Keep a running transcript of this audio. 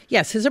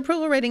Yes, his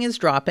approval rating is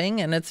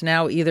dropping, and it's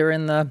now either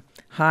in the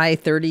high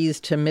 30s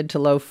to mid to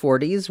low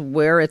 40s.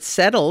 Where it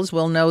settles,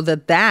 we'll know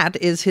that that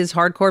is his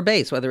hardcore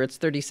base, whether it's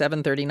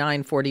 37,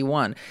 39,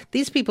 41.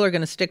 These people are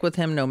going to stick with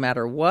him no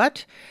matter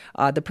what.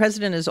 The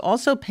president is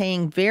also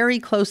paying very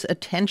close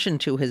attention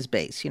to his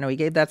base. You know, he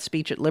gave that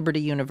speech at Liberty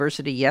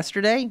University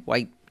yesterday.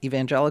 White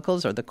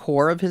evangelicals are the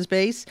core of his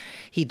base.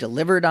 He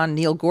delivered on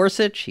Neil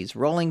Gorsuch. He's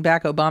rolling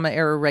back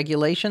Obama-era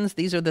regulations.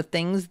 These are the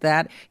things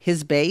that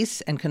his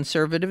base and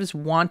conservatives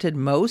wanted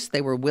most.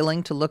 They were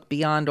willing to look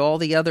beyond all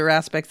the other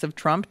aspects of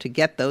Trump to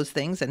get those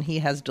things, and he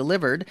has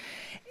delivered.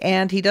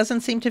 And he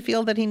doesn't seem to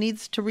feel that he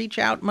needs to reach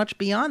out much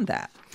beyond that.